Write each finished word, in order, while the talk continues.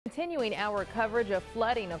Continuing our coverage of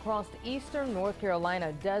flooding across eastern North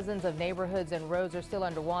Carolina, dozens of neighborhoods and roads are still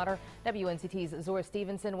underwater. WNCT's Zora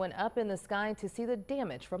Stevenson went up in the sky to see the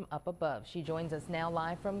damage from up above. She joins us now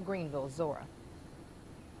live from Greenville. Zora.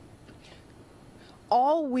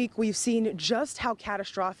 All week we've seen just how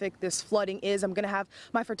catastrophic this flooding is. I'm going to have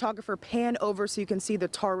my photographer pan over so you can see the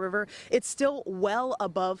Tar River. It's still well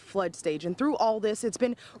above flood stage, and through all this it's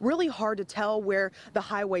been really hard to tell where the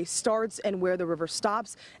highway starts and where the river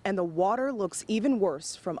stops, and the water looks even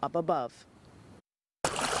worse from up above.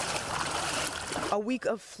 A week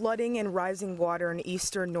of flooding and rising water in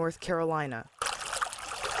eastern North Carolina.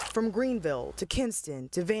 From Greenville to Kinston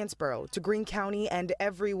to Vanceboro to Greene County and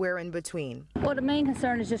everywhere in between. Well, the main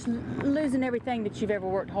concern is just losing everything that you've ever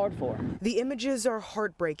worked hard for. The images are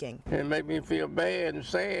heartbreaking. It made me feel bad and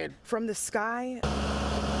sad. From the sky,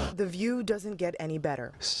 the view doesn't get any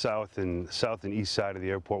better. South and east side of the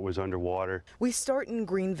airport was underwater. We start in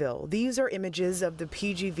Greenville. These are images of the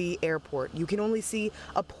PGV airport. You can only see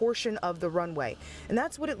a portion of the runway, and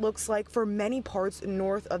that's what it looks like for many parts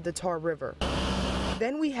north of the Tar River.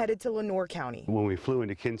 Then we headed to Lenoir County. When we flew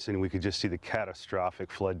into Kinston, we could just see the catastrophic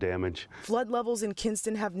flood damage. Flood levels in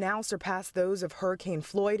Kinston have now surpassed those of Hurricane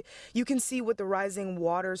Floyd. You can see what the rising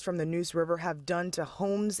waters from the Neuse River have done to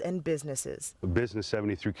homes and businesses. Business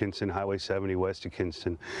 70 through Kinston, Highway 70 west of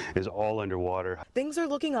Kinston is all underwater. Things are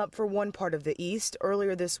looking up for one part of the east.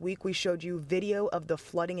 Earlier this week, we showed you video of the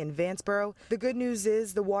flooding in Vanceboro. The good news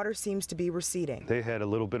is the water seems to be receding. They had a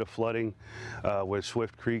little bit of flooding where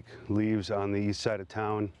Swift Creek leaves on the east side of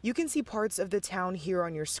town. You can see parts of the town here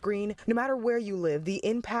on your screen. No matter where you live, the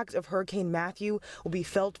impact of Hurricane Matthew will be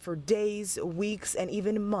felt for days, weeks, and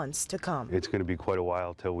even months to come. It's going to be quite a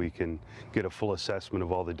while till we can get a full assessment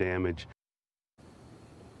of all the damage.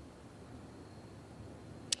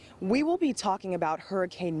 We will be talking about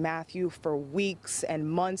Hurricane Matthew for weeks and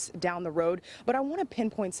months down the road, but I want to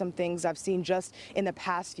pinpoint some things I've seen just in the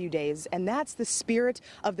past few days, and that's the spirit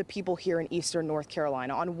of the people here in eastern North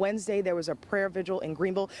Carolina. On Wednesday, there was a prayer vigil in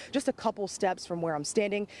Greenville, just a couple steps from where I'm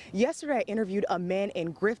standing. Yesterday, I interviewed a man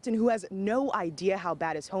in Grifton who has no idea how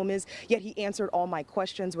bad his home is, yet he answered all my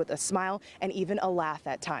questions with a smile and even a laugh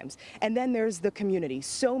at times. And then there's the community.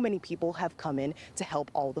 So many people have come in to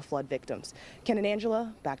help all the flood victims. Ken and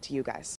Angela, back to you guys.